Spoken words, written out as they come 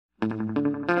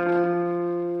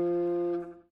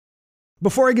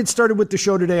Before I get started with the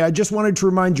show today, I just wanted to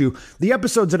remind you, the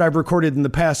episodes that I've recorded in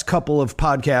the past couple of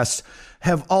podcasts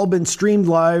have all been streamed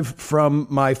live from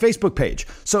my Facebook page.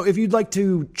 So if you'd like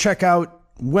to check out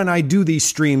when I do these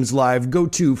streams live, go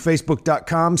to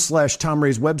facebook.com/Tom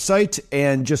Ray's website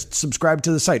and just subscribe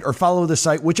to the site or follow the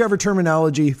site, whichever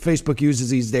terminology Facebook uses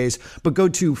these days. But go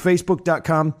to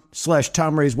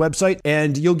facebook.com/Tom Ray's website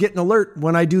and you'll get an alert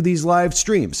when I do these live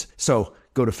streams. So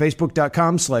go to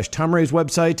facebook.com/Tom Ray's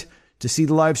website to see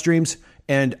the live streams,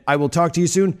 and I will talk to you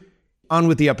soon. On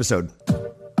with the episode.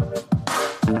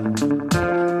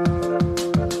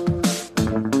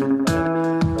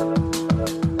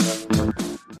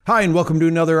 Hi, and welcome to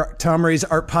another Tom Ray's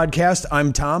Art Podcast.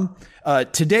 I'm Tom.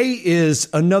 Today is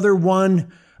another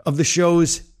one of the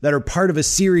shows that are part of a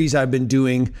series I've been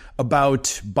doing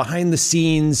about behind the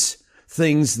scenes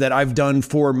things that I've done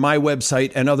for my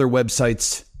website and other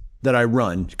websites that I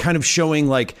run, kind of showing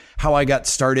like how I got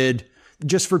started,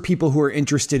 just for people who are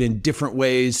interested in different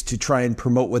ways to try and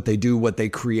promote what they do, what they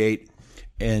create.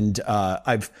 And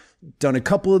I've done a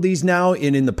couple of these now.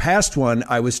 And in the past one,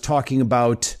 I was talking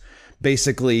about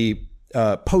basically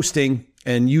posting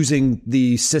and using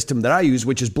the system that I use,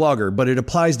 which is Blogger, but it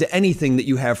applies to anything that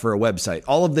you have for a website.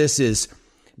 All of this is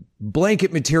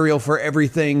blanket material for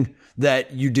everything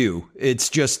that you do. It's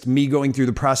just me going through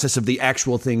the process of the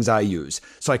actual things I use,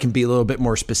 so I can be a little bit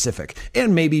more specific.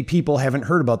 And maybe people haven't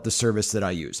heard about the service that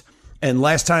I use. And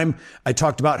last time I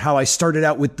talked about how I started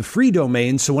out with the free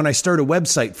domain. So when I start a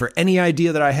website for any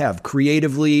idea that I have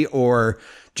creatively or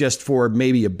just for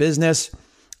maybe a business,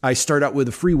 I start out with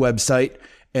a free website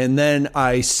and then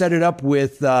I set it up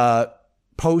with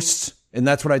posts. And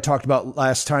that's what I talked about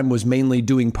last time, was mainly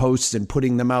doing posts and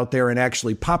putting them out there and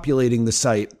actually populating the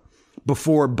site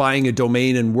before buying a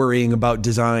domain and worrying about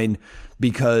design,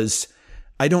 because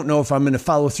I don't know if I'm going to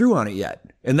follow through on it yet.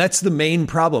 And that's the main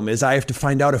problem, is I have to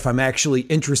find out if I'm actually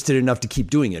interested enough to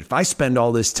keep doing it. If I spend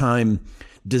all this time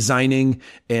designing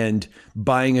and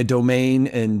buying a domain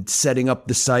and setting up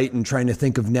the site and trying to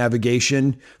think of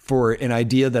navigation for an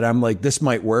idea that I'm like, this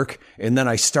might work, and then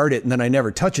I start it and then I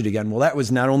never touch it again. Well, that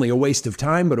was not only a waste of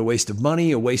time, but a waste of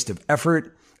money, a waste of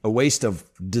effort, a waste of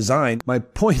design. My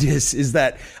point is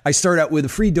that I start out with a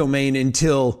free domain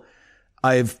until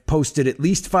I've posted at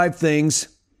least 5 things.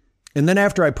 And then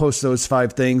after I post those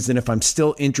 5 things, and if I'm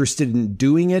still interested in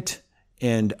doing it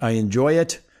and I enjoy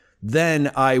it,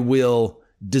 then I will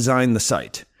design the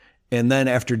site. And then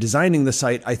after designing the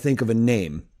site, I think of a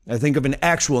name. I think of an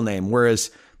actual name. Whereas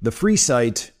the free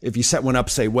site, if you set one up,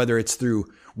 say, whether it's through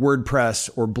WordPress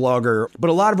or Blogger, but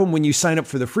a lot of them, when you sign up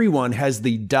for the free one, has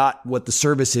the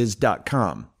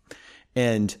 .whattheserviceis.com.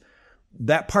 And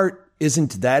that part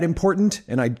isn't that important.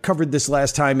 And I covered this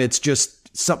last time. It's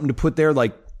just something to put there.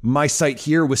 Like my site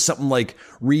here was something like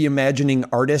Reimagining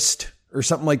Artist or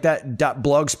something like that.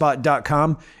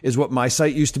 .blogspot.com is what my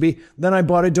site used to be. Then I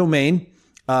bought a domain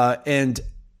and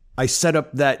I set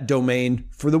up that domain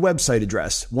for the website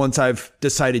address. Once I've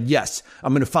decided, yes,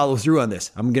 I'm going to follow through on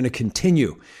this, I'm going to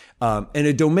continue. And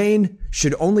a domain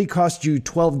should only cost you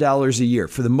 $12 a year.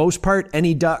 For the most part,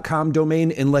 any .com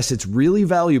domain, unless it's really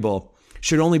valuable,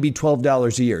 should only be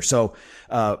 $12 a year. So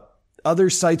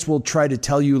other sites will try to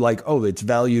tell you like, oh, it's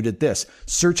valued at this.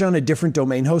 Search on a different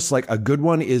domain host. Like a good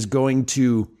one is going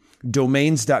to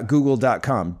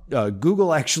domains.google.com.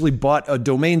 Google actually bought a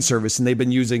domain service and they've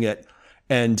been using it.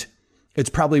 And it's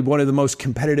probably one of the most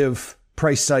competitive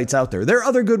price sites out there. There are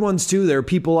other good ones too. There are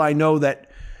people I know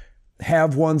that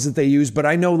have ones that they use, but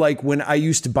I know like when I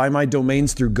used to buy my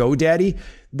domains through GoDaddy,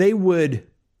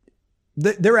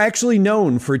 they're actually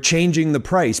known for changing the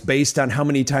price based on how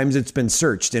many times it's been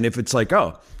searched. And if it's like,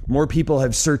 oh, more people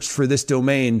have searched for this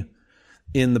domain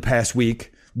in the past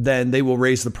week, then they will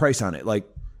raise the price on it. Like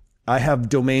I have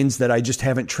domains that I just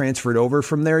haven't transferred over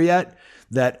from there yet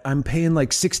that I'm paying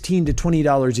like $16 to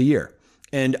 $20 a year.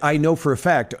 And I know for a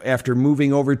fact, after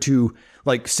moving over to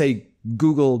like, say,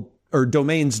 Google or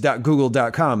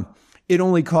domains.google.com, it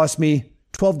only cost me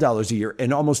 $12 a year.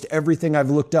 And almost everything I've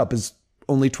looked up is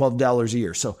only $12 a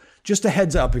year. So just a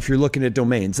heads up, if you're looking at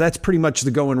domains, that's pretty much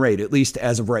the going rate, at least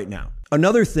as of right now.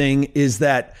 Another thing is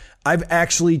that I've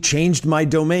actually changed my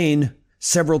domain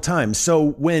several times.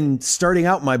 So when starting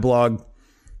out my blog,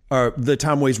 the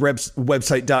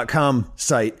TomWaysWebsite.com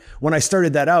site, when I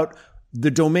started that out, the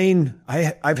domain,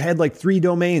 I've had like 3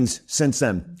 domains since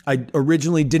then. I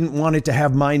originally didn't want it to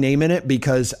have my name in it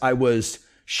because I was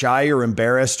shy or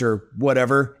embarrassed or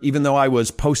whatever, even though I was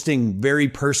posting very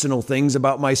personal things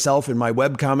about myself in my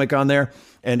webcomic on there.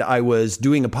 And I was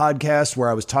doing a podcast where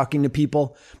I was talking to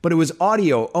people, but it was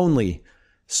audio only.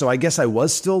 So I guess I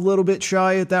was still a little bit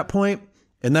shy at that point.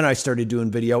 And then I started doing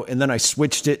video, and then I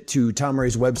switched it to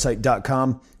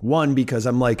TomRaysWebsite.com. One, because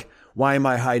I'm like, why am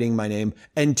I hiding my name?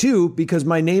 And two, because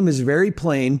my name is very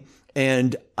plain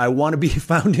and I want to be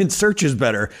found in searches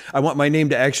better. I want my name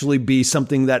to actually be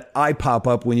something that I pop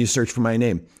up when you search for my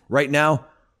name. Right now,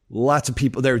 lots of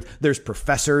people, there's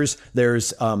professors,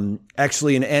 there's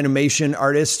actually an animation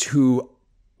artist who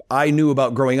I knew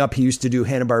about growing up. He used to do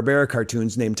Hanna-Barbera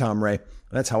cartoons named Tom Ray.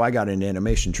 That's how I got into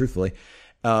animation, truthfully.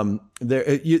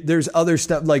 There's other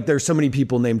stuff, like there's so many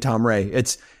people named Tom Ray.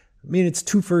 It's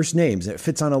two first names. It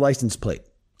fits on a license plate.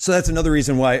 So that's another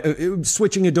reason why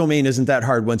switching a domain isn't that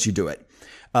hard once you do it.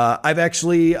 I've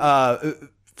actually,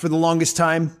 for the longest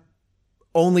time,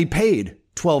 only paid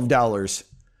 $12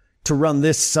 to run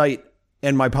this site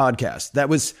and my podcast. That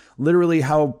was literally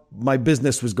how my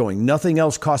business was going. Nothing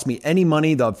else cost me any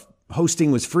money. The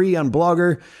hosting was free on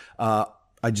Blogger.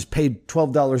 I just paid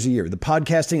 $12 a year. The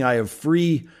podcasting, I have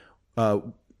free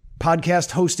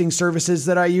podcast hosting services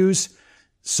that I use.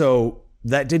 So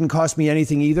that didn't cost me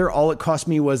anything either. All it cost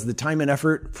me was the time and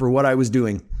effort for what I was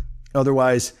doing.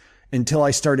 Otherwise, until I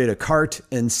started a cart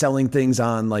and selling things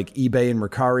on like eBay and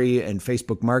Mercari and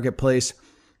Facebook Marketplace,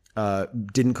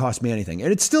 didn't cost me anything.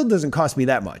 And it still doesn't cost me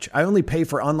that much. I only pay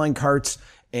for online carts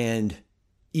and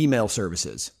email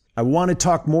services. I want to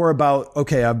talk more about,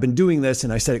 okay, I've been doing this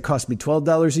and I said it cost me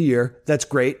 $12 a year. That's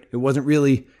great. It wasn't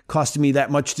really costing me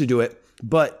that much to do it.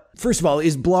 But first of all,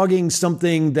 is blogging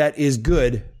something that is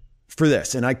good for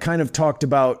this? And I kind of talked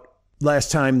about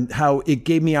last time how it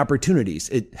gave me opportunities.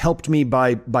 It helped me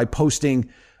by posting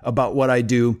about what I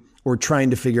do or trying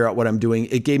to figure out what I'm doing.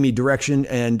 It gave me direction.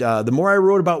 And the more I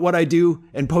wrote about what I do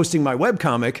and posting my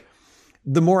webcomic,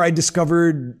 the more I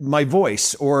discovered my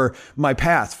voice or my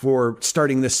path for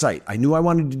starting this site. I knew I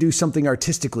wanted to do something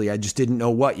artistically. I just didn't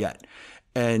know what yet.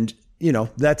 And,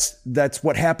 that's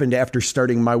what happened after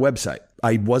starting my website.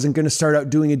 I wasn't going to start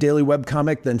out doing a daily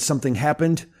webcomic. Then something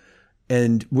happened,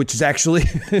 and which is actually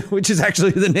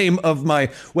the name of my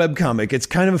webcomic.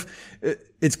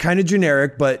 It's kind of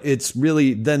generic, but it's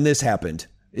really Then This Happened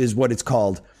is what it's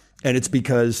called. And it's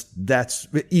because that's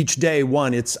each day.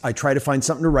 I try to find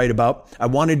something to write about. I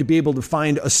wanted to be able to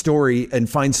find a story and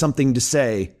find something to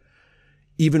say,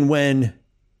 even when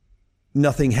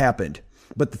nothing happened.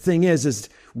 But the thing is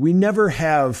we never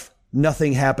have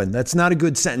nothing happen. That's not a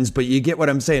good sentence, but you get what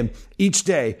I'm saying. Each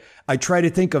day I try to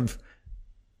think of,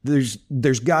 there's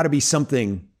got to be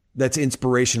something that's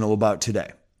inspirational about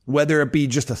today, whether it be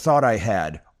just a thought I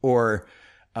had or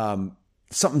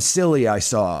something silly I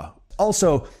saw.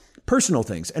 Also, personal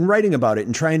things and writing about it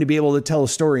and trying to be able to tell a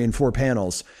story in 4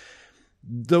 panels.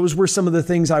 Those were some of the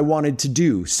things I wanted to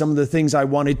do, some of the things I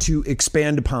wanted to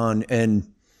expand upon and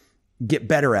get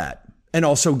better at, and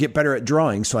also get better at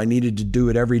drawing. So I needed to do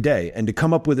it every day. And to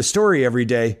come up with a story every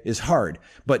day is hard,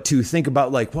 but to think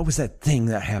about like, what was that thing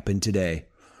that happened today?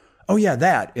 Oh yeah,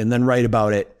 that, and then write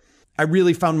about it. I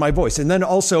really found my voice. And then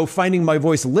also finding my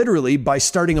voice literally by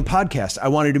starting a podcast. I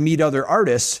wanted to meet other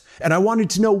artists and I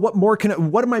wanted to know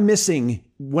what am I missing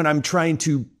when I'm trying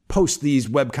to post these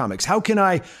webcomics? How can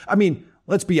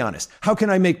let's be honest. How can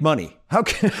I make money? How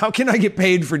can I get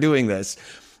paid for doing this?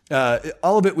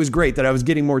 All of it was great that I was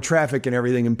getting more traffic and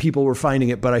everything and people were finding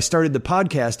it. But I started the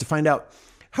podcast to find out,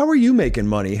 how are you making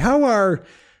money? How are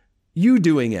you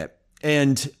doing it?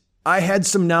 And I had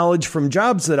some knowledge from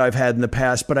jobs that I've had in the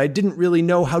past, but I didn't really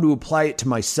know how to apply it to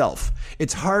myself.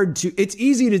 It's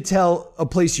easy to tell a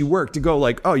place you work to go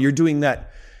like, oh, you're doing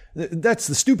that. That's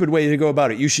the stupid way to go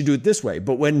about it. You should do it this way.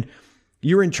 But when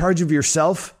you're in charge of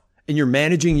yourself and you're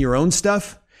managing your own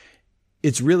stuff,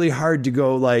 it's really hard to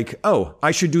go like, oh,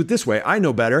 I should do it this way. I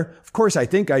know better. Of course, I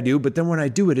think I do. But then when I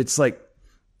do it, it's like,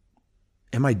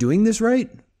 am I doing this right?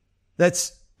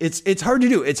 It's hard to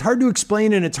do. It's hard to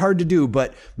explain and it's hard to do,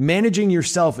 but managing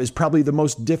yourself is probably the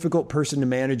most difficult person to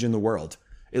manage in the world,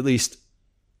 at least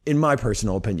in my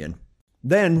personal opinion.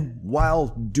 Then, while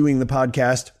doing the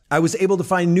podcast, I was able to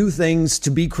find new things to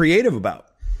be creative about.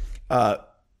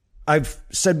 I've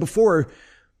said before,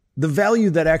 the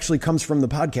value that actually comes from the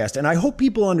podcast, and I hope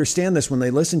people understand this when they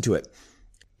listen to it,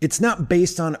 it's not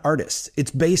based on artists.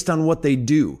 It's based on what they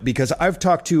do. Because I've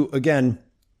talked to, again,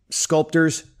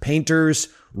 sculptors, painters,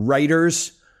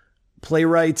 writers,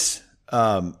 playwrights,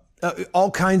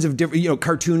 all kinds of different,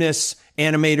 cartoonists,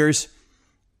 animators.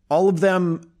 All of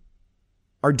them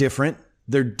are different.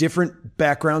 They're different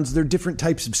backgrounds. They're different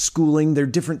types of schooling. They're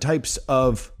different types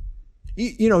of,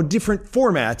 different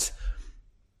formats.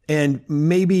 And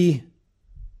maybe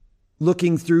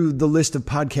looking through the list of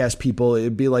podcast people,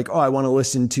 it'd be like, oh, I want to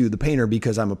listen to the painter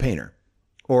because I'm a painter.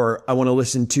 or I want to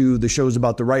listen to the shows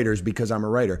about the writers because I'm a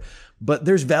writer. But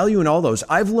there's value in all those.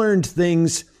 I've learned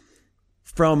things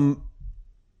from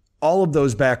all of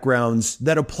those backgrounds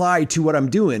that apply to what I'm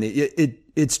doing.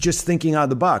 It's just thinking out of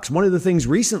the box. One of the things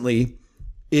recently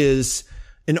is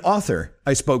an author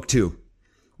I spoke to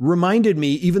reminded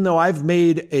me, even though I've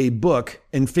made a book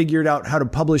and figured out how to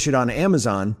publish it on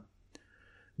Amazon,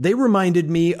 they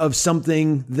reminded me of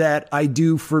something that I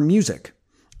do for music.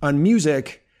 On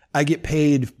music, I get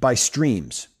paid by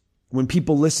streams. When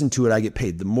people listen to it, I get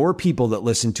paid. The more people that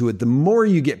listen to it, the more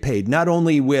you get paid, not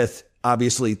only with,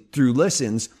 obviously, through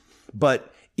listens,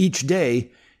 but each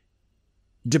day,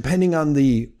 depending on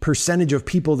the percentage of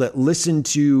people that listen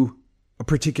to a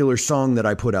particular song that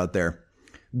I put out there,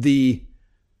 the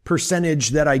percentage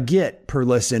that I get per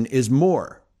listen is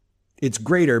more. It's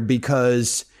greater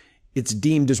because it's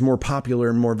deemed as more popular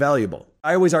and more valuable.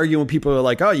 I always argue when people are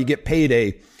like, oh, you get paid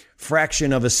a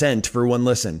fraction of a cent for one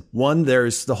listen. One,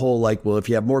 there's the whole like, well, if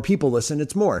you have more people listen,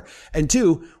 it's more. And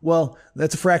two, well,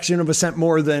 that's a fraction of a cent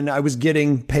more than I was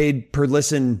getting paid per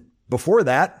listen before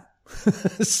that.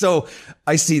 So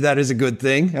I see that as a good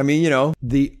thing. I mean,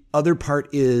 the other part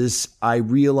is I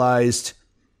realized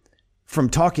from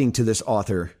talking to this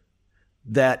author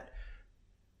that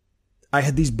I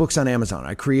had these books on Amazon.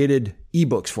 I created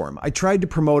ebooks for him. I tried to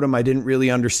promote them. I didn't really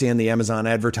understand the Amazon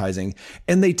advertising.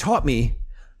 And they taught me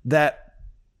that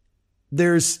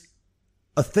there's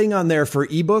a thing on there for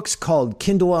ebooks called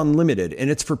Kindle Unlimited. And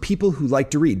it's for people who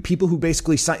like to read, people who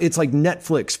basically it's like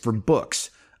Netflix for books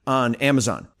on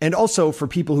Amazon. And also for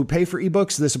people who pay for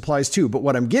ebooks, this applies too. But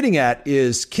what I'm getting at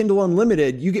is Kindle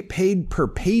Unlimited, you get paid per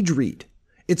page read.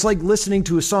 It's like listening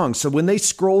to a song. So when they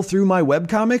scroll through my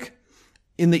webcomic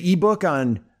in the ebook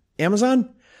on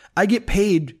Amazon, I get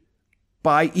paid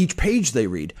by each page they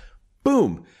read.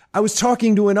 Boom. I was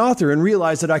talking to an author and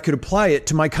realized that I could apply it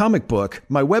to my comic book,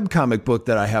 my webcomic book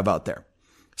that I have out there.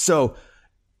 So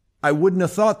I wouldn't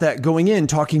have thought that going in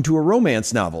talking to a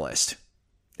romance novelist.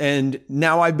 And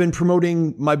now I've been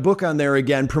promoting my book on there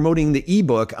again, promoting the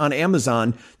ebook on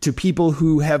Amazon to people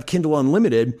who have Kindle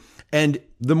Unlimited. And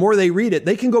the more they read it,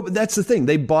 they can go, that's the thing.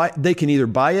 They can either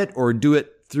buy it or do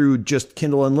it through just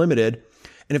Kindle Unlimited.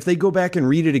 And if they go back and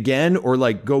read it again, or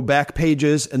like go back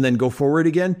pages and then go forward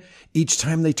again, each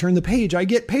time they turn the page, I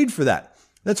get paid for that.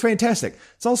 That's fantastic.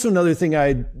 It's also another thing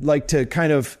I'd like to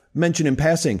kind of mention in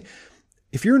passing.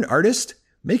 If you're an artist,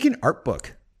 make an art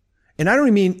book. And I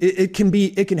don't mean it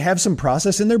can have some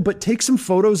process in there, but take some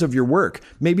photos of your work.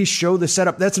 Maybe show the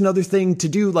setup. That's another thing to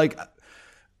do. Like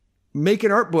make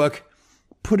an art book,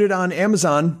 put it on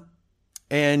Amazon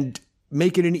and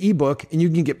make it an ebook, and you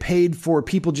can get paid for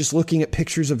people just looking at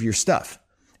pictures of your stuff.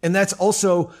 And that's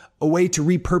also a way to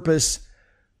repurpose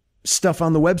stuff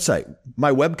on the website.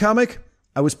 My webcomic,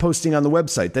 I was posting on the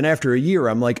website. Then after a year,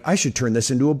 I'm like, I should turn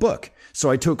this into a book. So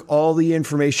I took all the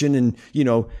information and,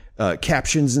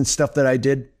 captions and stuff that I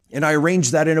did, and I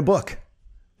arranged that in a book.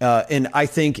 And I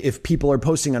think if people are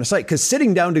posting on a site, because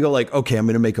sitting down to go like, okay, I'm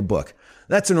going to make a book,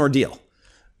 that's an ordeal.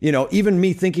 Even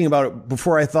me thinking about it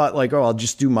before, I thought like, oh, I'll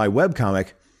just do my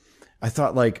webcomic. I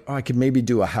thought like, oh, I could maybe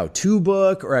do a how-to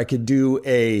book, or I could do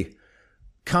a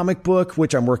comic book,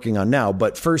 which I'm working on now.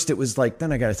 But first it was like,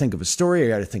 then I got to think of a story. I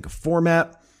got to think of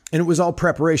format, and it was all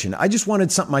preparation. I just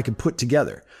wanted something I could put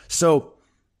together. So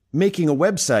making a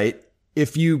website,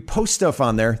 if you post stuff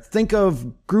on there, think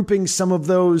of grouping some of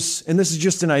those, and this is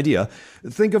just an idea,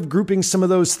 think of grouping some of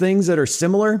those things that are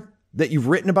similar that you've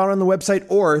written about on the website,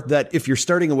 or that if you're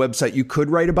starting a website, you could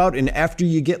write about. And after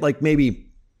you get like maybe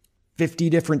 50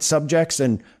 different subjects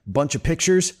and a bunch of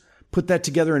pictures, put that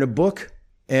together in a book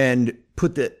and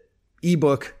put the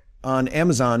ebook on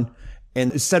Amazon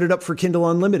and set it up for Kindle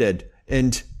Unlimited.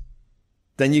 And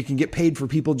then you can get paid for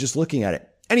people just looking at it.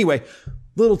 Anyway,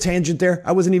 little tangent there.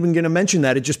 I wasn't even going to mention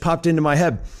that. It just popped into my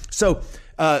head. So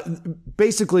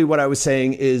basically what I was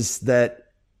saying is that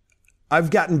I've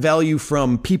gotten value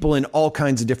from people in all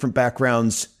kinds of different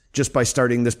backgrounds just by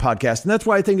starting this podcast. And that's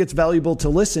why I think it's valuable to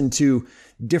listen to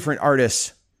different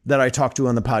artists that I talk to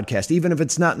on the podcast, even if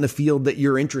it's not in the field that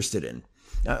you're interested in.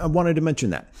 I wanted to mention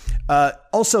that.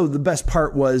 Also, the best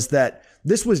part was that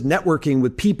this was networking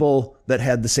with people that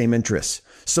had the same interests.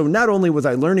 So not only was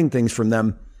I learning things from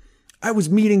them, I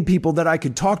was meeting people that I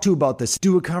could talk to about this,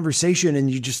 do a conversation, and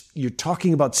you're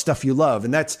talking about stuff you love.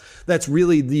 And that's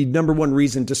really the number one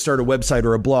reason to start a website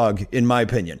or a blog, in my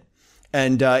opinion.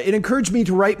 And it encouraged me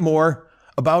to write more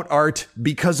about art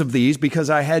because of these,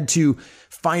 because I had to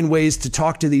find ways to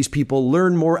talk to these people,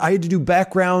 learn more. I had to do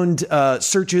background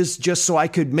searches just so I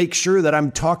could make sure that I'm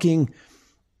talking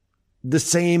the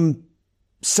same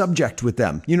subject with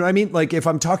them. You know what I mean? Like if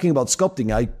I'm talking about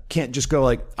sculpting, I can't just go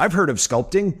like, I've heard of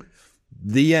sculpting,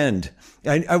 the end.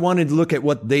 I wanted to look at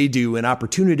what they do and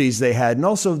opportunities they had. And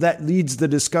also that leads the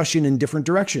discussion in different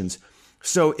directions.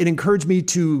 So it encouraged me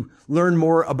to learn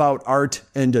more about art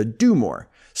and to do more.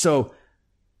 So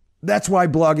that's why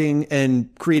blogging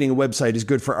and creating a website is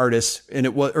good for artists. And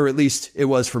it was, or at least it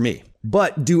was for me.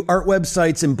 But do art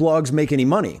websites and blogs make any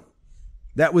money?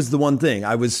 That was the one thing.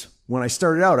 When I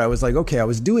started out, I was like, okay, I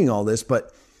was doing all this,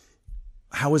 but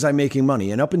how was I making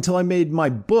money? And up until I made my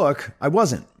book, I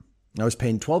wasn't. I was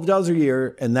paying $12 a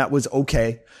year and that was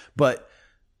okay. But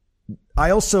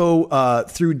I also,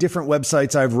 through different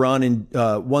websites I've run and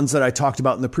ones that I talked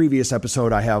about in the previous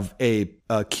episode, I have a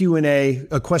Q&A,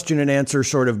 a question and answer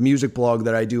sort of music blog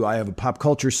that I do. I have a pop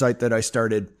culture site that I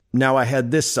started. Now I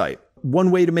had this site.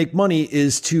 One way to make money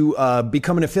is to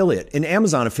become an affiliate. An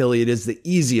Amazon affiliate is the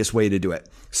easiest way to do it.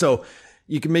 So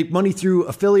you can make money through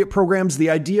affiliate programs. The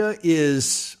idea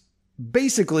is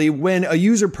basically when a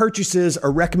user purchases a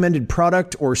recommended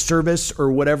product or service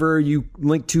or whatever you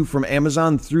link to from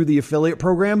Amazon through the affiliate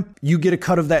program, you get a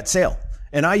cut of that sale.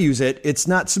 And I use it. It's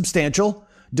not substantial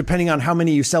depending on how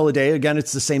many you sell a day. Again,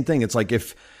 it's the same thing. It's like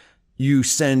if you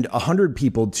send 100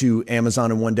 people to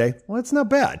Amazon in one day, well, that's not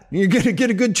bad. You're going to get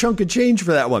a good chunk of change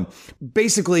for that one.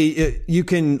 Basically, you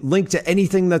can link to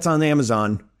anything that's on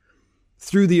Amazon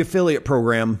through the affiliate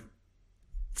program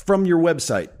from your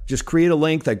website. Just create a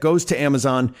link that goes to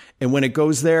Amazon. And when it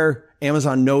goes there,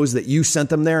 Amazon knows that you sent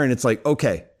them there. And it's like,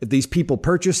 okay, if these people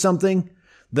purchase something,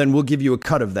 then we'll give you a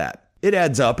cut of that. It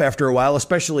adds up after a while,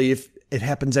 especially if it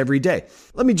happens every day.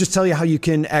 Let me just tell you how you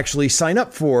can actually sign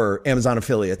up for Amazon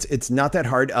affiliates. It's not that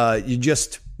hard.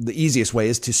 The easiest way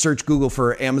is to search Google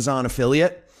for Amazon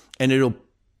affiliate, and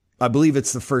I believe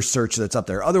it's the first search that's up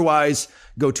there. Otherwise,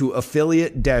 go to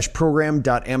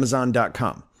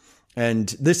affiliate-program.amazon.com. And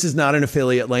this is not an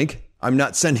affiliate link. I'm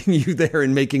not sending you there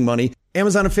and making money.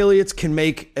 Amazon affiliates can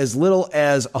make as little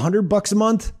as $100 a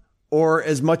month or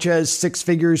as much as 6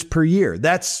 figures per year.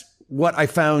 That's what I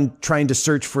found trying to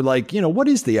search for, like, what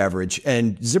is the average?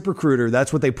 And ZipRecruiter,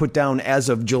 that's what they put down as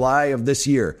of July of this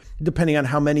year, depending on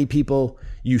how many people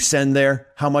you send there,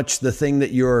 how much the thing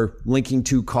that you're linking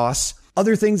to costs.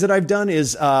 Other things that I've done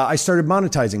is I started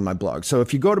monetizing my blog. So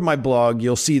if you go to my blog,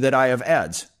 you'll see that I have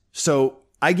ads. So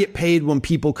I get paid when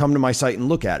people come to my site and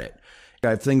look at it.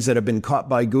 I have things that have been caught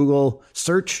by Google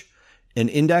search and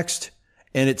indexed,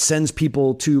 and it sends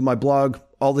people to my blog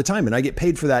all the time. And I get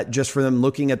paid for that just for them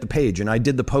looking at the page. And I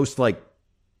did the post like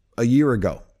a year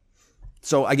ago.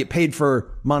 So I get paid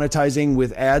for monetizing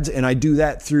with ads, and I do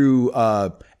that through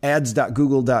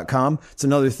ads.google.com. It's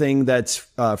another thing that's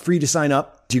free to sign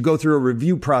up. You go through a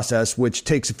review process, which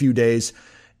takes a few days,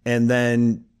 and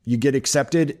then you get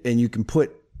accepted and you can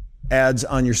put ads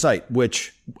on your site,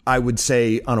 which I would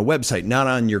say on a website, not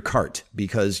on your cart,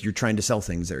 because you're trying to sell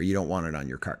things there. You don't want it on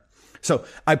your cart. So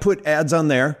I put ads on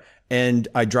there and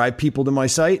I drive people to my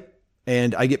site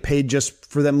and I get paid just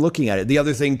for them looking at it. The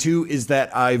other thing too is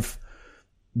that I've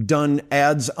done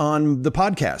ads on the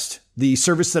podcast. The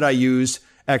service that I use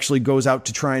actually goes out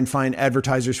to try and find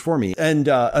advertisers for me. And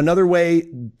another way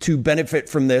to benefit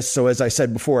from this, so as I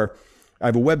said before, I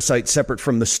have a website separate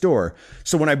from the store.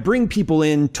 So when I bring people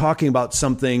in talking about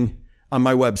something on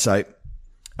my website,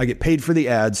 I get paid for the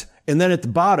ads. And then at the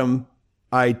bottom,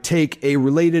 I take a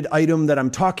related item that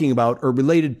I'm talking about or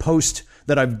related post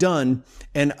that I've done,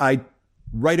 and I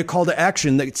write a call to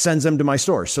action that sends them to my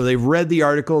store. So they've read the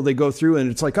article, they go through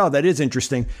and it's like, oh, that is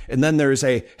interesting. And then there's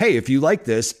hey, if you like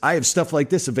this, I have stuff like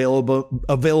this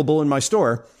available in my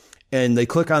store. And they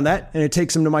click on that and it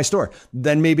takes them to my store.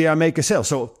 Then maybe I make a sale.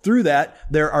 So through that,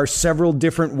 there are several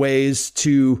different ways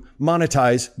to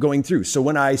monetize going through. So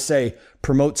when I say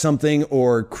promote something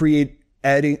or create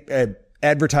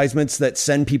advertisements that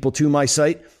send people to my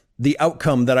site, the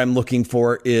outcome that I'm looking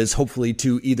for is hopefully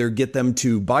to either get them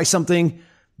to buy something,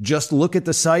 just look at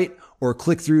the site, or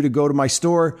click through to go to my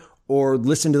store, or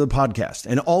listen to the podcast.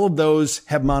 And all of those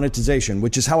have monetization,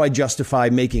 which is how I justify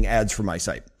making ads for my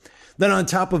site. Then on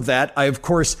top of that, I, of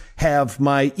course, have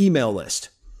my email list.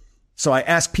 So I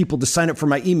ask people to sign up for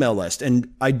my email list.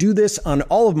 And I do this on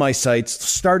all of my sites,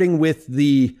 starting with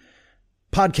the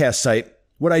podcast site.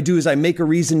 What I do is I make a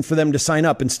reason for them to sign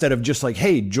up instead of just like,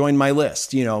 hey, join my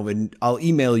list, and I'll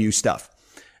email you stuff.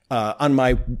 On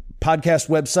my podcast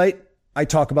website, I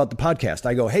talk about the podcast.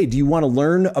 I go, hey, do you want to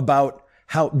learn about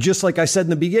how, just like I said in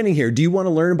the beginning here, do you want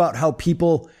to learn about how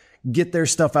people get their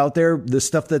stuff out there, the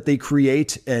stuff that they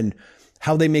create and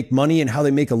how they make money and how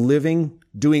they make a living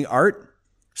doing art?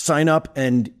 Sign up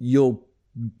and you'll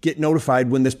get notified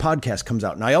when this podcast comes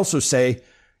out. And I also say,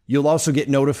 you'll also get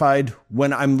notified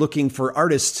when I'm looking for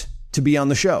artists to be on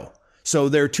the show. So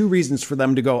there are 2 reasons for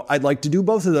them to go, I'd like to do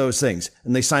both of those things.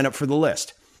 And they sign up for the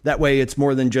list. That way it's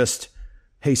more than just,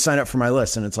 hey, sign up for my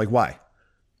list. And it's like, why?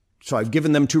 So I've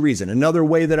given them 2 reasons. Another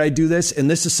way that I do this, and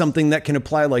this is something that can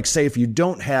apply, like say if you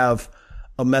don't have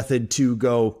a method to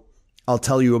go, I'll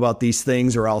tell you about these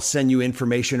things or I'll send you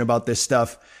information about this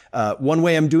stuff. One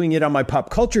way I'm doing it on my pop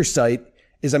culture site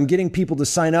is I'm getting people to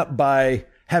sign up by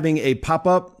having a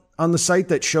pop-up on the site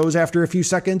that shows after a few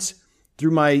seconds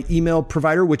through my email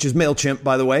provider, which is MailChimp,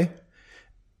 by the way.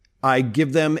 I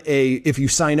give them if you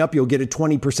sign up, you'll get a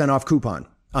 20% off coupon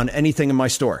on anything in my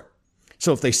store.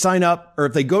 So if they sign up or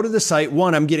if they go to the site,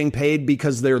 1, I'm getting paid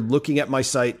because they're looking at my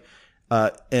site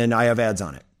and I have ads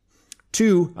on it.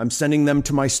 2, I'm sending them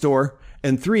to my store.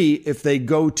 And 3, if they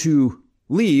go to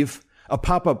leave, a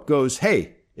pop-up goes,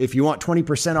 hey, if you want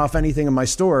 20% off anything in my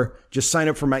store, just sign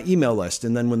up for my email list.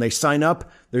 And then when they sign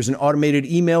up, there's an automated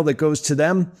email that goes to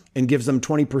them and gives them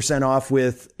 20% off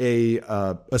with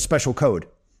a special code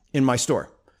in my store.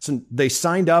 So they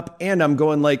signed up and I'm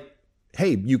going like,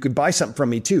 hey, you could buy something from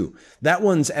me too. That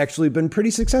one's actually been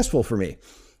pretty successful for me.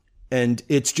 And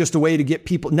it's just a way to get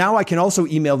people. Now I can also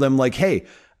email them like, hey,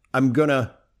 I'm going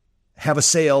to have a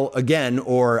sale again,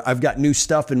 or I've got new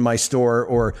stuff in my store,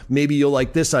 or maybe you'll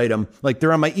like this item. Like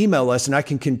they're on my email list and I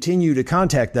can continue to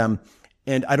contact them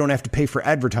and I don't have to pay for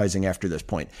advertising after this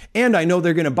point. And I know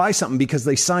they're going to buy something because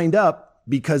they signed up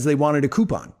because they wanted a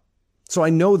coupon. So I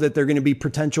know that they're going to be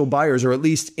potential buyers or at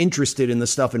least interested in the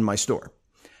stuff in my store.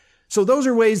 So those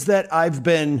are ways that I've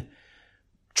been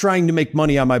trying to make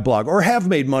money on my blog or have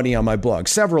made money on my blog,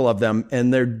 several of them.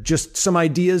 And they're just some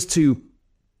ideas to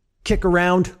kick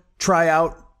around, try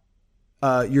out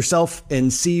yourself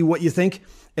and see what you think.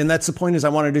 And that's the point, is I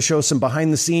wanted to show some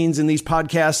behind the scenes in these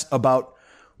podcasts about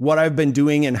what I've been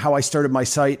doing and how I started my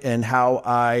site and how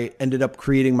I ended up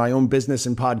creating my own business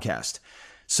and podcast.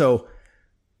 So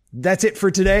that's it for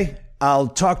today. I'll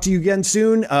talk to you again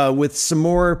soon with some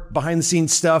more behind the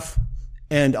scenes stuff,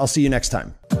 and I'll see you next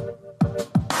time.